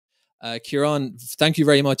Kieran, thank you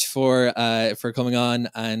very much for coming on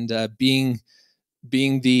and being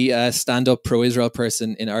the stand-up pro-Israel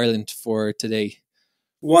person in Ireland for today.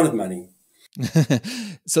 One of many.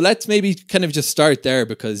 So let's maybe kind of just start there,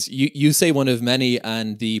 because you say one of many,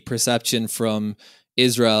 and the perception from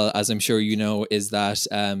Israel, as I'm sure you know, is that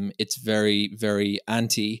it's very, very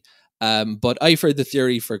anti. But I've heard the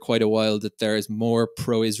theory for quite a while that there is more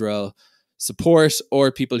pro-Israel support,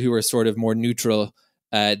 or people who are sort of more neutral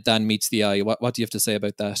than meets the eye. What do you have to say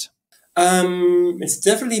about that? It's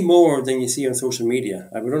definitely more than you see on social media.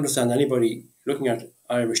 I would understand anybody looking at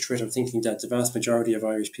Irish Twitter thinking that the vast majority of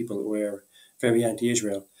Irish people were very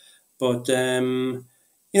anti-Israel. But, the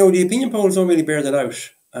opinion polls don't really bear that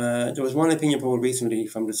out. There was one opinion poll recently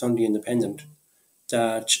from the Sunday Independent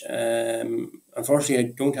that, unfortunately,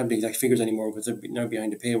 I don't have the exact figures anymore because they're now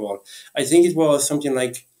behind the paywall. I think it was something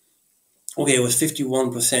like, it was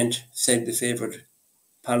 51% said they favoured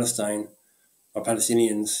Palestine or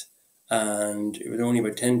Palestinians, and it was only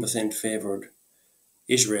about 10% favoured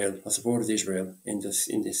Israel or supported Israel in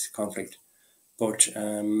this conflict. But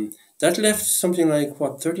that left something like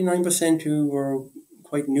 39% who were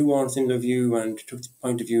quite nuanced in their view and took the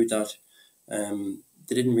point of view that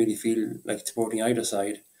they didn't really feel like supporting either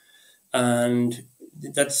side. And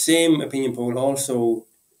that same opinion poll also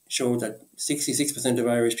showed that 66% of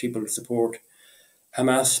Irish people support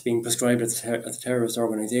Hamas being prescribed as a terrorist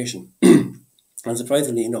organisation. And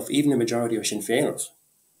surprisingly enough, even the majority of Sinn Féiners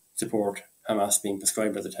support Hamas being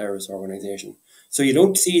prescribed as a terrorist organisation. So you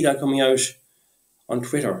don't see that coming out on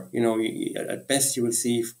Twitter. At best you will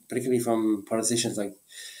see, particularly from politicians like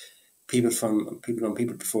people on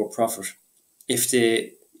People Before Profit, if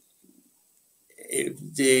they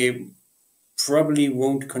probably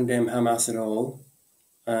won't condemn Hamas at all.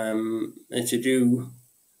 If they do,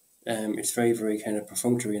 it's very, very kind of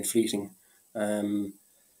perfunctory and fleeting.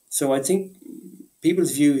 So I think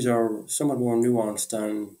people's views are somewhat more nuanced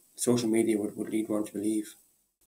than social media would lead one to believe.